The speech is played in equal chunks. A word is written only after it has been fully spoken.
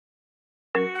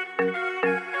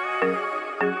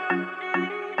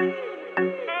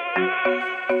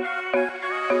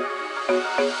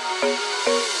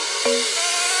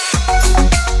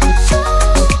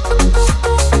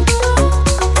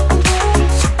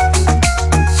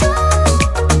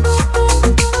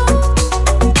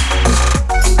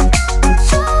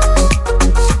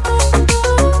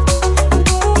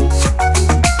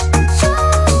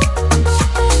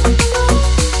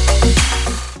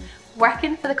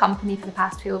Working for the company for the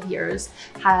past 12 years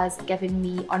has given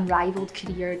me unrivaled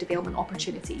career development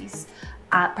opportunities.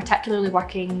 Particularly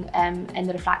working in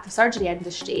the refractive surgery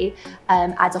industry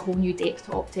adds a whole new depth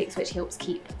to optics, which helps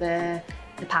keep the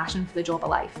passion for the job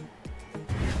alive.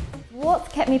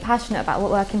 What's kept me passionate about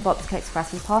working for Optical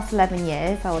Express for the past 11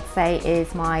 years, I would say,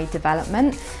 is my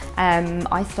development.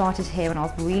 I started here when I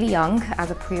was really young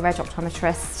as a pre-reg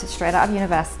optometrist straight out of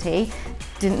university.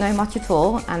 Didn't know much at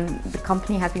all, and the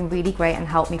company has been really great and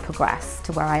helped me progress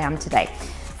to where I am today.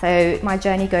 So my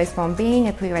journey goes from being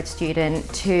a pre-reg student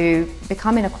to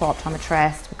becoming a core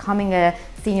optometrist, becoming a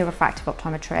senior refractive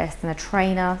optometrist and a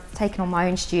trainer, taking on my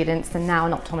own students, and now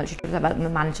an optometry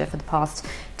development manager for the past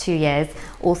 2 years.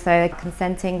 Also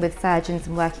consenting with surgeons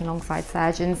and working alongside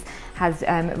surgeons has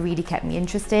really kept me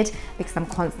interested because I'm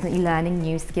constantly learning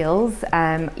new skills.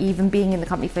 Even being in the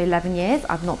company for 11 years,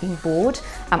 I've not been bored.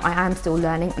 I am still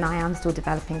learning and I am still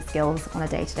developing skills on a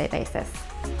day-to-day basis.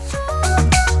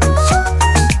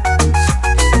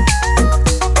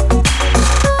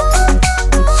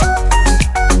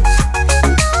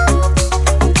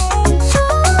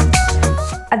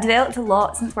 I've developed a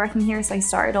lot since working here, so I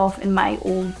started off in my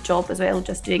old job as well,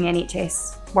 just doing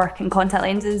NHS work in contact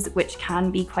lenses, which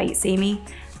can be quite samey.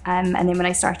 And then when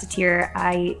I started here,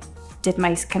 I did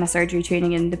my kind of surgery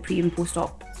training, and the pre and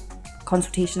post-op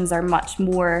consultations are much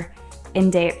more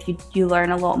in-depth. You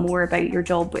learn a lot more about your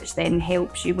job, which then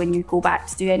helps you when you go back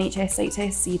to do NHS sight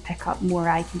tests, so you pick up more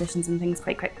eye conditions and things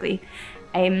quite quickly.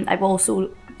 I've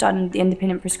also done the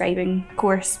independent prescribing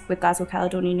course with Glasgow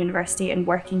Caledonian University, and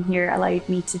working here allowed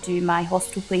me to do my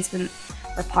hospital placement,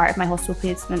 or part of my hospital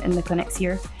placement, in the clinics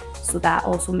here. So that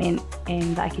also meant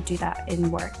that I could do that in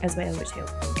work as well, which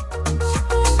helped.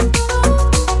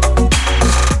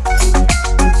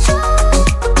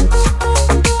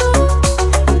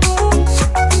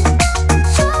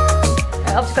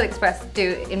 Optical Express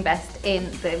do invest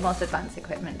in the most advanced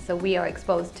equipment, so we are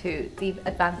exposed to the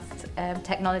advanced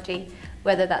technology,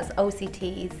 whether that's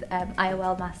OCTs,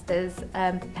 IOL masters,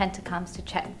 pentacams to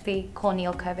check the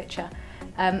corneal curvature.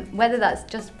 Whether that's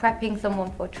just prepping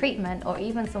someone for treatment or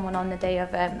even someone on the day of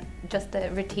just a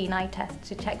routine eye test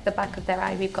to check the back of their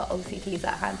eye, we've got OCTs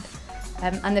at hand.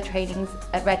 And the training's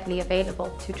readily available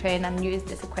to train and use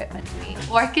this equipment.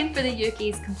 Working for the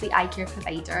UK's complete eye care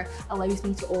provider allows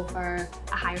me to offer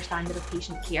a higher standard of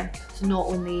patient care. So not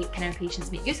only can our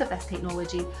patients make use of this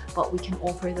technology, but we can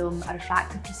offer them a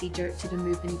refractive procedure to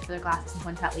remove the need for their glasses and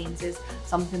contact lenses,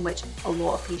 something which a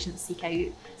lot of patients seek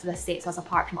out. So this sets us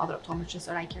apart from other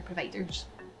optometrists or eye care providers.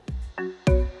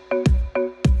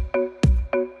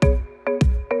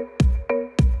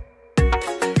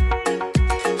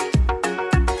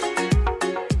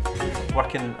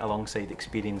 Working alongside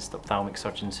experienced ophthalmic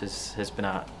surgeons has been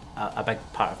a big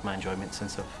part of my enjoyment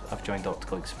since I've joined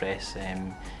Optical Express.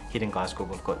 Here in Glasgow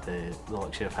we've got the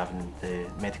luxury of having the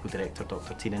medical director,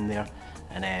 Dr. Teenan, there,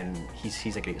 and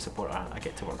he's a great supporter. I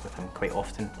get to work with him quite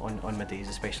often on my days,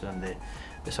 especially on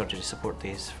the surgery support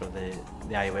days for the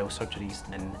IOL surgeries,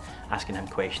 and asking him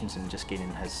questions and just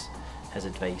gaining his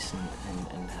advice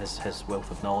and his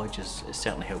wealth of knowledge has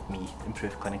certainly helped me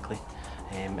improve clinically.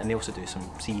 And they also do some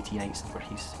CET nights where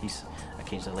he's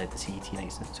occasionally led the CET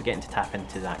nights. So getting to tap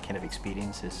into that kind of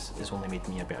experience has only made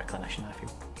me a better clinician, I feel.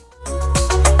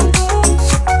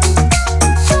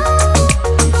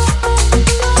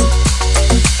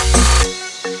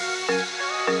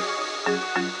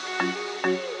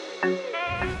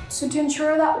 So to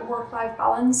ensure that work-life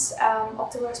balance,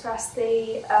 Optical Express,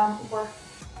 they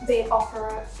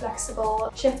offer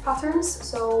flexible shift patterns.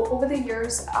 So over the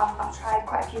years, I've tried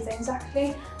quite a few things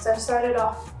actually. So I started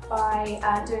off by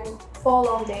doing 4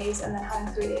 long days and then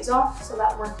having 3 days off. So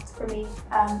that worked for me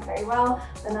very well.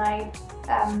 Then I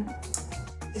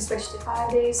switched to 5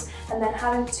 days, and then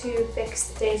having 2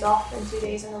 fixed days off and 2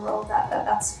 days in a row.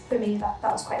 That's for me. That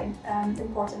was quite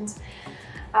important.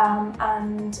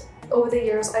 And over the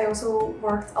years, I also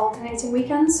worked alternating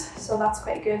weekends, so that's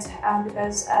quite good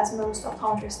because, as most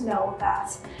optometrists know,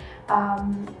 that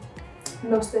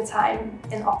most of the time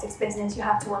in optics business you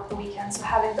have to work the weekends, so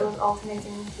having those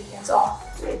alternating weekends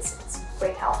off, it's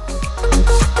great help.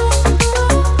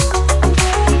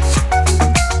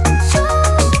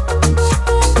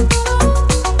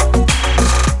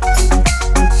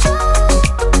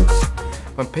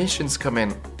 When patients come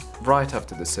in right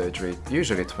after the surgery,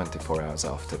 usually 24 hours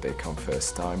after they come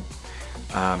first time.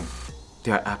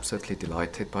 They are absolutely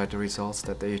delighted by the results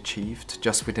that they achieved.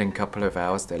 Just within a couple of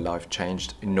hours, their life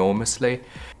changed enormously.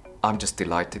 I'm just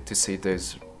delighted to see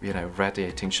those,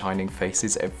 radiating, shining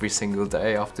faces every single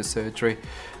day after surgery.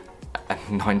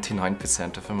 And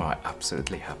 99% of them are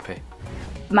absolutely happy.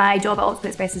 My job at Optical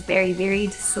Express is very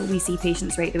varied, so we see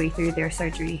patients right the way through their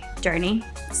surgery journey.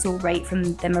 So right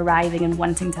from them arriving and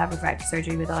wanting to have refractive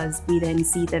surgery with us, we then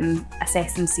see them,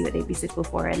 assess them, see what they'd be suitable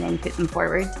for, and then put them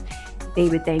forward. They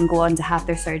would then go on to have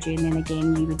their surgery, and then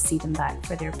again we would see them back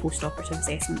for their post-operative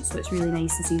assessment. So it's really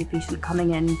nice to see the patient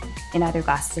coming in either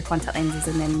glasses or contact lenses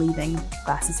and then leaving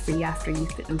glasses free after you've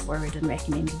put them forward and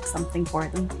recommended something for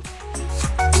them.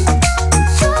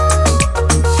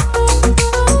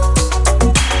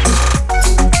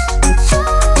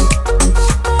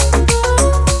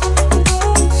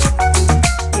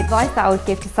 Advice that I would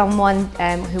give to someone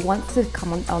who wants to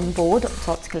come on board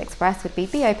to Optical Express would be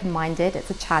open-minded. It's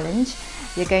a challenge.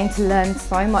 You're going to learn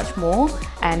so much more,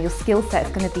 and your skill set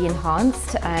is going to be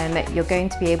enhanced. You're going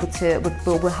to be able to,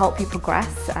 we'll help you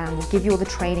progress, we'll give you all the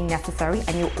training necessary,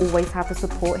 and you'll always have the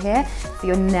support here, so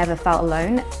you're never felt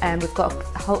alone. We've got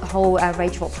a whole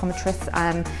range of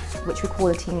optometrists, which we call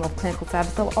a team of clinical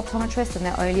service optometrists, and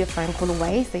they're only a phone call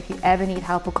away, so if you ever need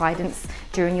help or guidance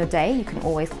during your day, you can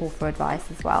always call for advice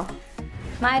as well.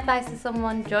 My advice to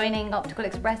someone joining Optical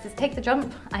Express is take the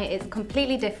jump. It's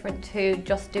completely different to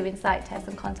just doing sight tests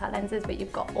and contact lenses, but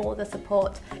you've got all the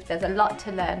support. There's a lot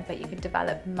to learn, but you can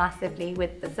develop massively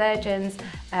with the surgeons,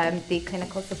 the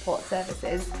clinical support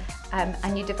services,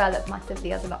 and you develop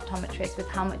massively as an optometrist with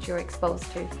how much you're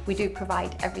exposed to. We do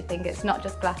provide everything. It's not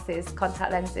just glasses,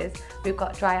 contact lenses. We've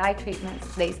got dry eye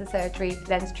treatments, laser surgery,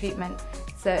 lens treatment.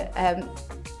 So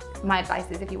my advice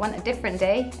is if you want a different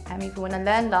day, if you want to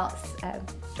learn lots,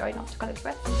 join Optical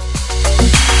Express.